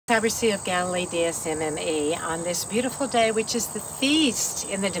Cyber Sea of Galilee, DSMME, on this beautiful day, which is the feast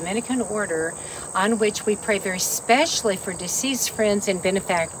in the Dominican order, on which we pray very specially for deceased friends and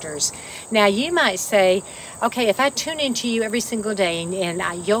benefactors. Now, you might say, okay, if I tune into you every single day,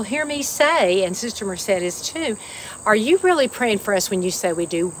 and you'll hear me say, and Sister Mercedes too, are you really praying for us when you say we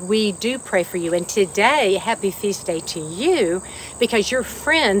do? We do pray for you. And today, happy feast day to you, because you're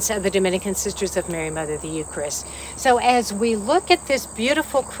friends of the Dominican Sisters of Mary, Mother of the Eucharist. So as we look at this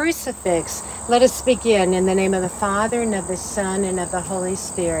beautiful crucifix, let us begin in the name of the Father, and of the Son, and of the Holy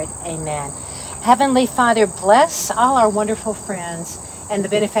Spirit. Amen. Heavenly Father, bless all our wonderful friends and the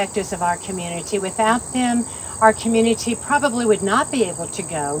benefactors of our community. Without them, our community probably would not be able to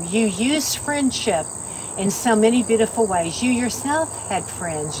go. You used friendship in so many beautiful ways. You yourself had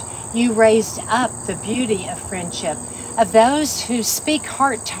friends. You raised up the beauty of friendship, of those who speak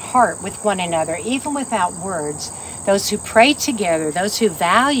heart to heart with one another, even without words, those who pray together, those who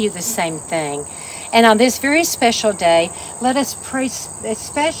value the same thing. And on this very special day, let us pray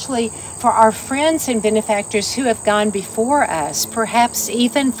especially for our friends and benefactors who have gone before us, perhaps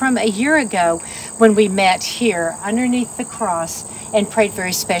even from a year ago when we met here underneath the cross and prayed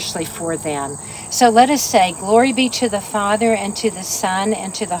very specially for them. So let us say, glory be to the Father, and to the Son,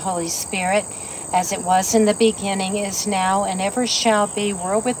 and to the Holy Spirit, as it was in the beginning, is now, and ever shall be,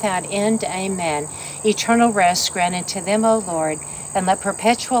 world without end. Amen. Eternal rest grant unto them, O Lord, and let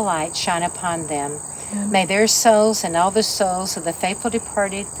perpetual light shine upon them. Amen. May their souls and all the souls of the faithful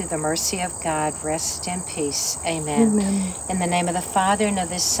departed, through the mercy of God, rest in peace. Amen. Amen. In the name of the Father, and of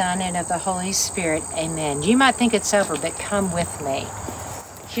the Son, and of the Holy Spirit. Amen. You might think it's over, but come with me.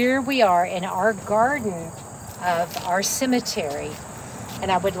 Here we are in our garden of our cemetery,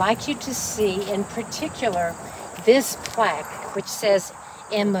 and I would like you to see in particular this plaque, which says,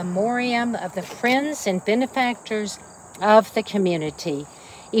 "In memoriam of the friends and benefactors of the community.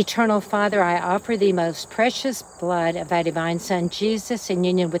 Eternal Father, I offer thee most precious blood of thy divine Son, Jesus, in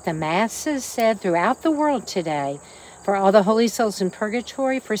union with the masses said throughout the world today, for all the holy souls in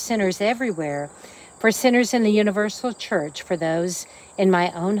purgatory, for sinners everywhere, for sinners in the universal church, for those in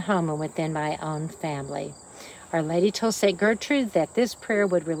my own home and within my own family." Our Lady told St. Gertrude that this prayer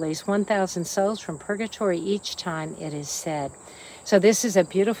would release 1,000 souls from purgatory each time it is said. So this is a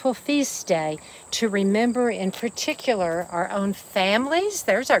beautiful feast day to remember, in particular, our own families.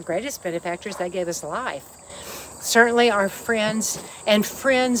 There's our greatest benefactors. They gave us life. Certainly our friends, and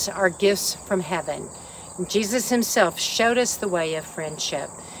friends are gifts from heaven. Jesus himself showed us the way of friendship.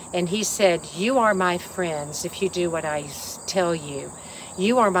 And he said, you are my friends if you do what I tell you.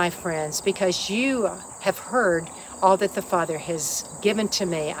 You are my friends because you have heard all that the Father has given to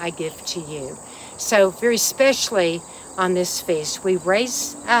me, I give to you. So very specially on this feast, we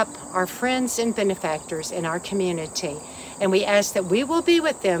raise up our friends and benefactors in our community, and we ask that we will be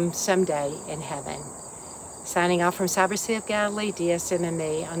with them someday in heaven. Signing off from Cyber Sea of Galilee,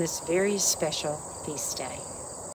 DSMME, on this very special feast day.